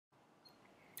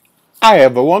Hi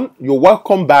everyone, you're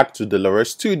welcome back to Dagger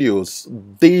Studios.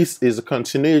 This is a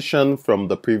continuation from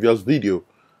the previous video.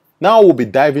 Now we'll be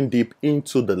diving deep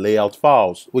into the layout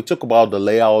files. We talk about the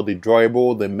layout, the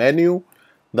drawable, the menu,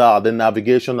 the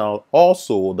navigation, and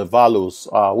also the values,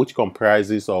 which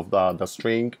comprises of the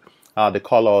string, the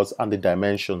colors, and the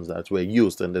dimensions that were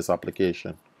used in this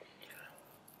application.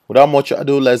 Without much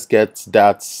ado, let's get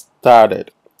that started.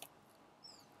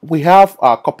 We have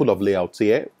a couple of layouts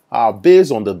here.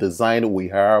 Based on the design we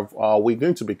have, we're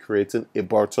going to be creating a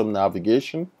bottom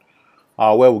navigation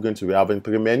where we're going to be having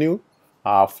three menus.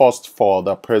 First for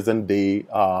the present day,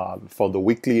 for the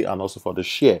weekly, and also for the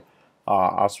share,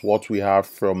 as what we have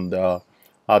from the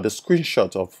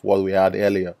screenshot of what we had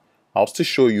earlier. I'll still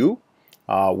show you,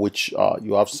 which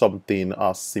you have something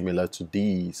similar to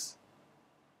these.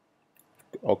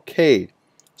 Okay,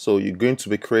 so you're going to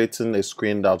be creating a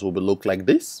screen that will look like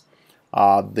this.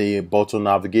 The bottom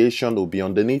navigation will be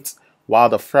underneath, while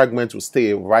the fragment will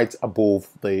stay right above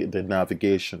the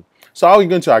navigation. So how are you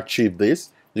going to achieve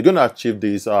this? You're going to achieve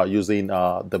this using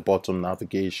the bottom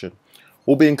navigation.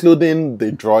 We'll be including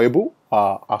the drawable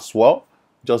as well,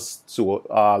 just to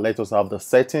let us have the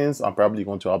settings, and probably you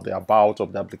want to have the about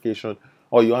of the application,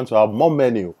 or you want to have more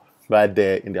menu right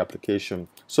there in the application.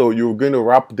 So you're going to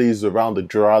wrap these around the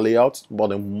draw layout, but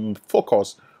the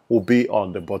focus will be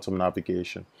on the bottom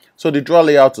navigation. So the draw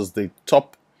layout is the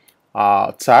top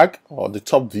tag or the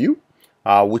top view,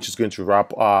 which is going to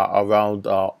wrap around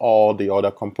all the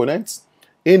other components.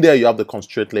 In there you have the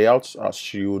constraint layout,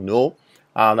 as you know,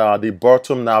 and the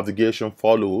bottom navigation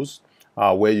follows,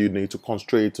 where you need to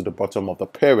constrain to the bottom of the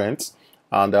parent,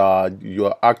 and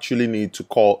you actually need to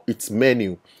call its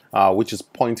menu, which is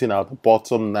pointing out the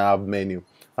bottom nav menu.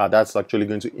 That's actually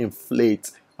going to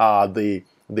inflate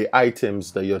the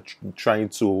items that you're trying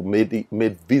to make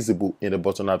visible in the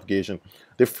bottom navigation.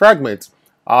 The fragment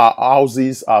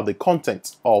houses the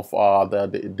content of the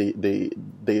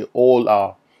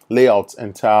whole layout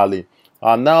entirely.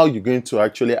 Now you're going to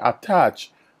actually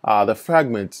attach the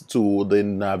fragment to the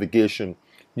navigation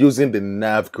using the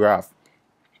nav graph.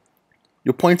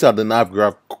 You point at the nav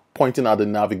graph, pointing at the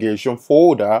navigation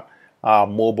folder,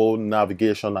 mobile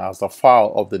navigation as a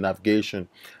file of the navigation.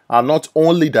 And not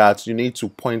only that, you need to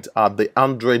point at the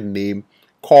Android name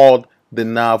called the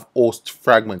nav host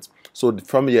fragment. So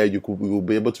from here, you will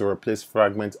be able to replace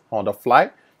fragment on the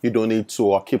fly. You don't need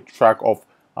to keep track of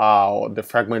the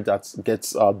fragment that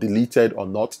gets deleted or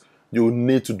not. You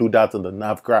need to do that in the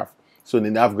nav graph. So in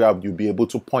the nav graph, you'll be able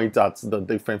to point at the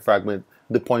different fragment,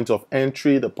 the point of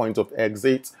entry, the point of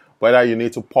exit, whether you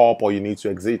need to pop or you need to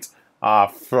exit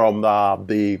from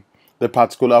the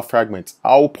particular fragment.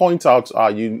 I'll point out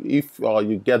if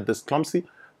you get this clumsy,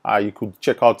 you could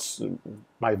check out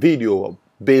my video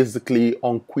basically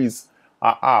on quiz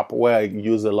app, where I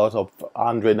use a lot of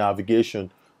Android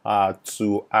navigation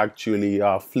to actually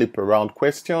flip around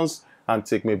questions and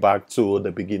take me back to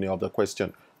the beginning of the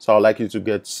question. So I'd like you to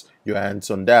get your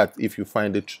hands on that if you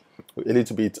find it a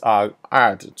little bit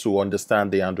hard to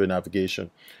understand the Android navigation.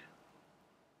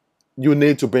 You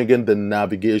need to bring in the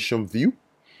navigation view,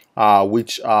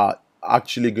 which are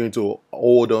actually going to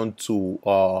hold on to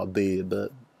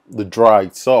the draw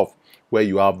itself, where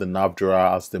you have the nav drawer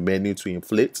as the menu to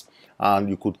inflate, and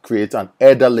you could create an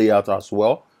header layout as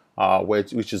well,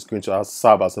 which is going to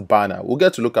serve as a banner. We'll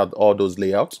get to look at all those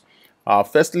layouts.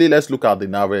 Firstly, let's look at the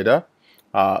nav header,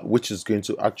 which is going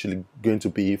to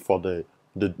be for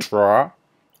the drawer.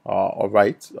 All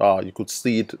right, you could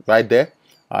see it right there.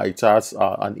 It has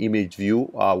an image view,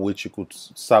 which you could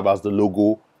serve as the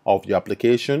logo of your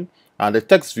application, and the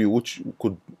text view, which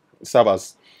could serve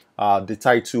as the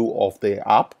title of the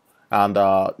app, and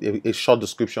a short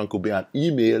description could be an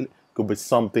email, could be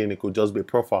something, it could just be a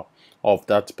profile of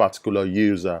that particular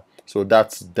user. So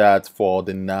that's that for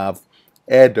the nav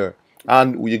header.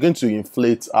 And we're going to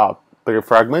inflate three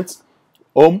fragments: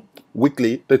 home,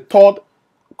 weekly. The third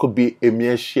could be a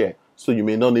mere share, so you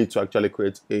may not need to actually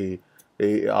create a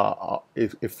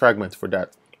fragment for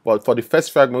that. But for the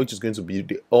first fragment, which is going to be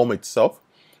the home itself,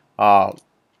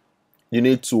 you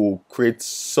need to create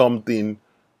something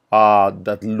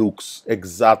that looks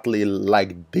exactly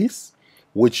like this,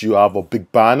 which you have a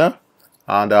big banner,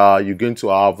 and you're going to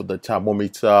have the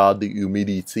thermometer, the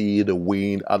humidity, the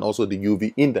wind, and also the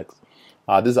UV index.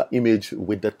 These are image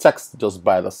with the text just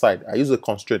by the side. I use a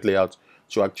constraint layout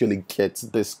to actually get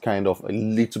this kind of a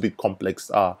little bit complex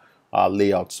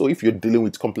layout. So if you're dealing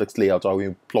with complex layout, I will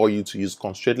implore you to use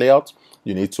constraint layout.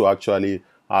 You need to actually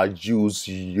use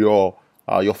your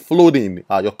floating,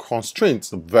 your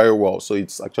constraints very well. So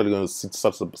it's actually going to sit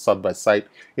side by side.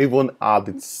 Even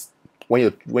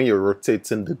when you're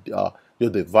rotating your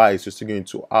device, you're still going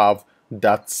to have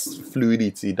that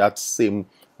fluidity, that same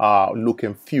look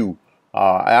and feel.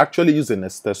 I actually use a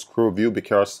nested scroll view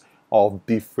because of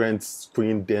different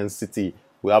screen density.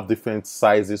 We have different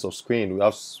sizes of screen. We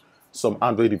have some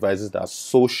Android devices that are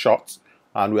so short,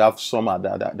 and we have some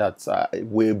that's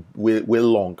way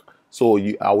long. So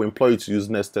I will employ you to use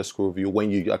nested scroll view when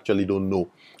you actually don't know.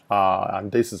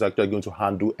 And this is actually going to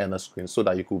handle any screen so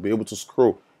that you could be able to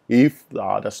scroll if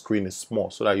the screen is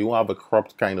small, so that you won't have a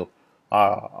cropped kind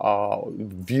of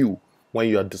view when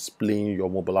you are displaying your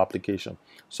mobile application.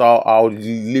 So I'll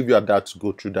leave you at that to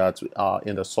go through that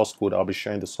in the source code. I'll be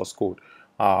sharing the source code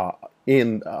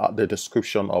in the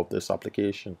description of this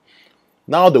application.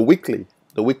 Now the weekly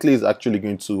is actually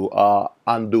going to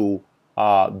handle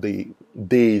the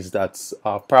days that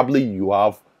probably you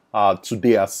have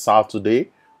today as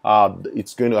Saturday.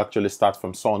 It's going to actually start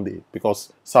from Sunday,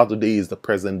 because Saturday is the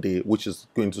present day, which is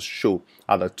going to show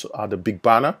at the big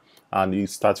banner, and it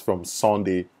starts from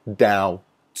Sunday down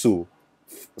to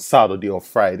Saturday or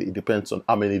Friday. It depends on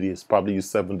how many days. Probably use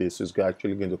 7 days, so it's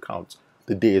actually going to count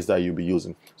the days that you'll be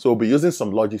using. So we'll be using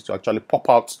some logic to actually pop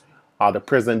out the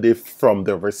present day from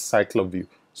the recycler view.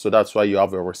 So that's why you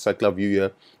have a recycler view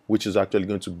here, which is actually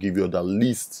going to give you the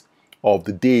list of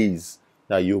the days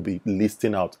that you'll be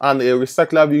listing out. And a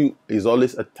recycler view is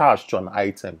always attached to an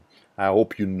item. I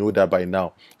hope you know that by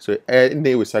now. So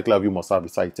any recycler view must have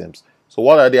its items. So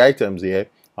what are the items here?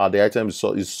 The items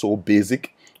is so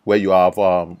basic, where you have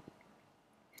the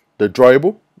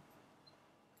drawable.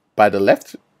 By the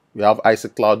left, we have Icy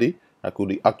Cloudy. I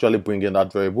could actually bring in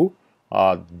that drawable.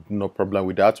 No problem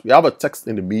with that. We have a text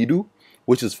in the middle,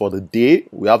 which is for the day.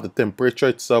 We have the temperature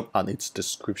itself and its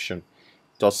description,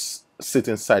 just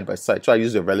sitting side by side. So I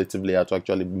use a relative layer to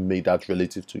actually make that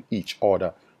relative to each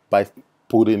other by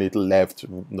putting it left,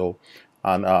 and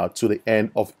to the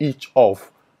end of each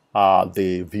of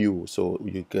the view. So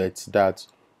you get that.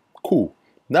 Cool.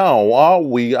 Now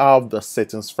we have the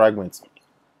settings fragment.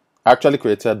 I actually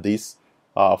created this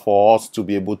for us to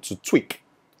be able to tweak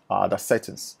the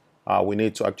settings. We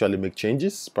need to actually make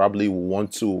changes. Probably we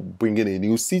want to bring in a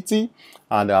new city,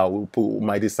 and we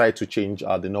might decide to change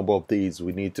the number of days.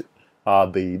 We need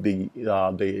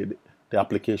the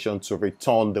application to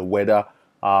return the weather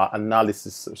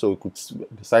analysis. So we could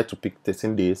decide to pick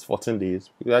 13 days, 14 days.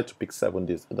 We decide to pick 7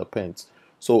 days. It depends.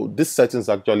 So this setting is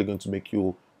actually going to make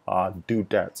you do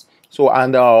that. So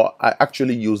I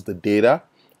actually use the data,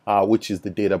 which is the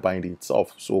data binding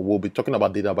itself. So we'll be talking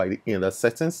about data binding in the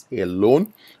settings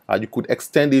alone. You could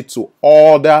extend it to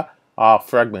other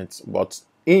fragments, but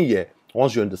in here,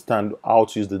 once you understand how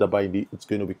to use data binding, it's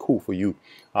going to be cool for you.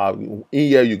 In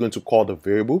here, you're going to call the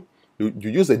variable. You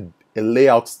use a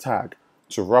layout tag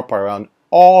to wrap around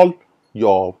all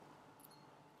your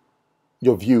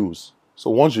views. So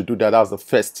once you do that, that's the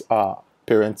first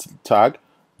parent tag.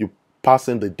 You pass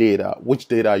in the data. Which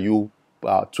data are you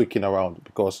tweaking around?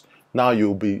 Because now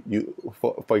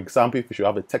for example, if you should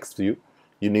have a text view,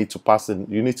 you need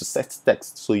to set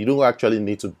text. So you don't actually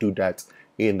need to do that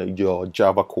in your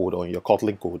Java code or in your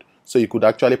Kotlin code. So you could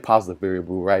actually pass the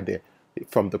variable right there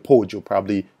from the pojo,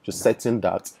 probably just setting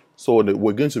that. So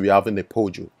we're going to be having a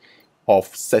pojo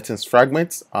of settings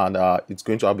fragments, and it's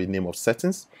going to have a name of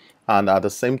settings. And at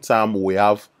the same time, we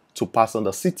have to pass on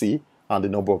the city and the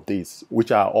number of days,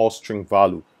 which are all string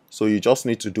value. So you just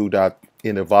need to do that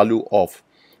in the value of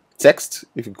text.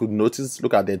 If you could notice,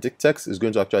 look at the edit text, is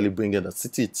going to actually bring in the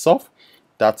city itself.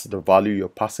 That's the value you're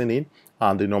passing in,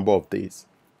 and the number of days.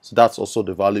 So that's also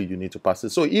the value you need to pass in.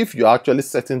 So if you're actually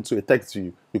setting to a text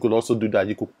view, you could also do that.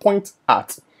 You could point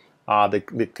at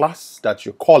the class that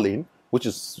you're calling, which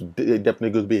is definitely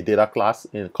going to be a data class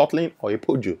in Kotlin or a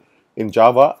pojo in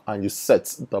Java, and you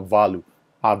set the value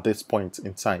at this point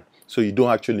in time. So you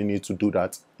don't actually need to do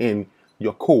that in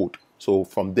your code. So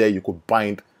from there, you could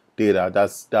bind data.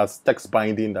 That's text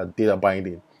binding, that data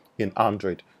binding in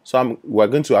Android. So we're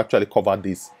going to actually cover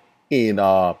this in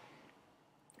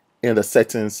the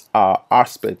settings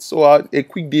aspect. So a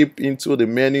quick dip into the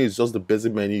menu is just the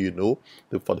basic menu,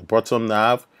 for the bottom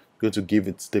nav. You're going to give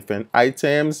it different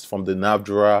items from the nav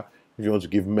drawer. If you want to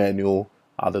give menu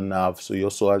at the nav, so you're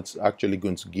also actually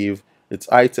going to give its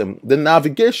item. The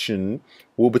navigation,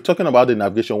 we'll be talking about the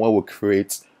navigation when we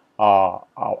create our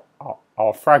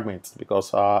fragments,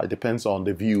 because it depends on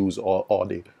the views or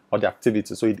the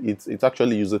activity. So it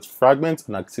actually uses fragment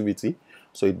and activity.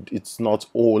 So it's not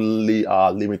only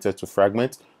limited to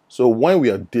fragments. So when we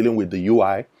are dealing with the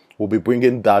UI, we'll be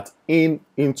bringing that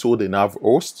into the nav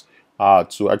host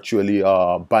to actually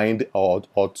bind or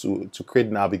to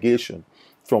create navigation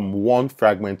from one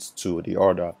fragment to the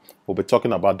other. We'll be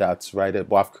talking about that right there.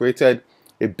 But I've created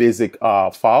a basic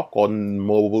file called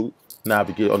mobile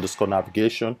navigate underscore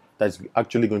navigation that's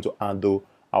actually going to handle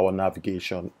our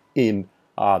navigation in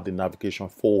the navigation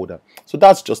folder. So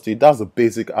that's just it. That's the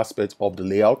basic aspect of the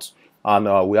layout. And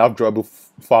we have drawable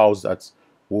files that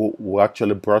we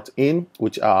actually brought in,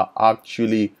 which are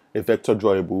actually a vector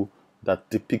drawable that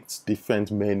depicts different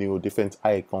menu, different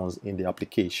icons in the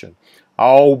application.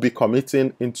 I'll be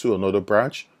committing into another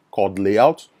branch called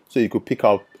layout, so you could pick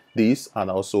out this and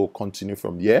also continue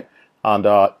from here. And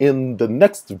in the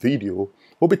next video,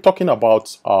 we'll be talking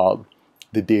about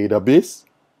the database,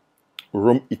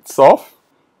 room itself,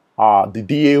 the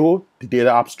DAO, the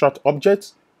data abstract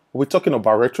objects. We're talking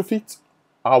about retrofit,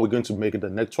 how we're going to make the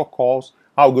network calls,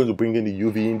 how we're going to bring in the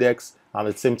UV index, and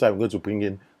at the same time, we're going to bring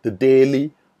in the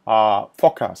daily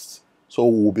forecasts. So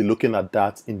we'll be looking at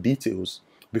that in details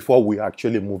before we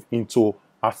actually move into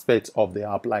aspects of the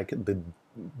app, like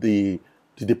the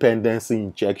dependency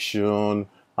injection,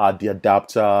 the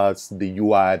adapters, the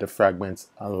UI, the fragments,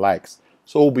 and likes.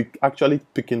 So we'll be actually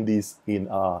picking these in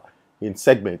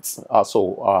segments. I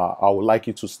would like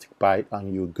you to stick by it,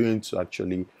 and you're going to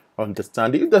actually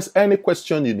understand it. If there's any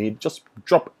question you need, just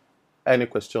drop any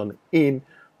question in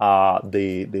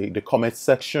the comment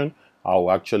section. I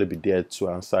will actually be there to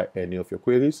answer any of your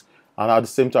queries. And at the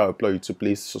same time, I implore you to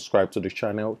please subscribe to the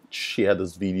channel, share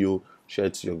this video, share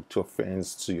it to your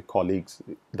friends, to your colleagues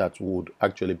that would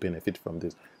actually benefit from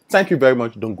this. Thank you very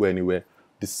much. Don't go anywhere.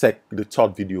 The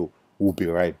third video will be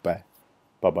right back.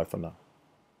 Bye-bye for now.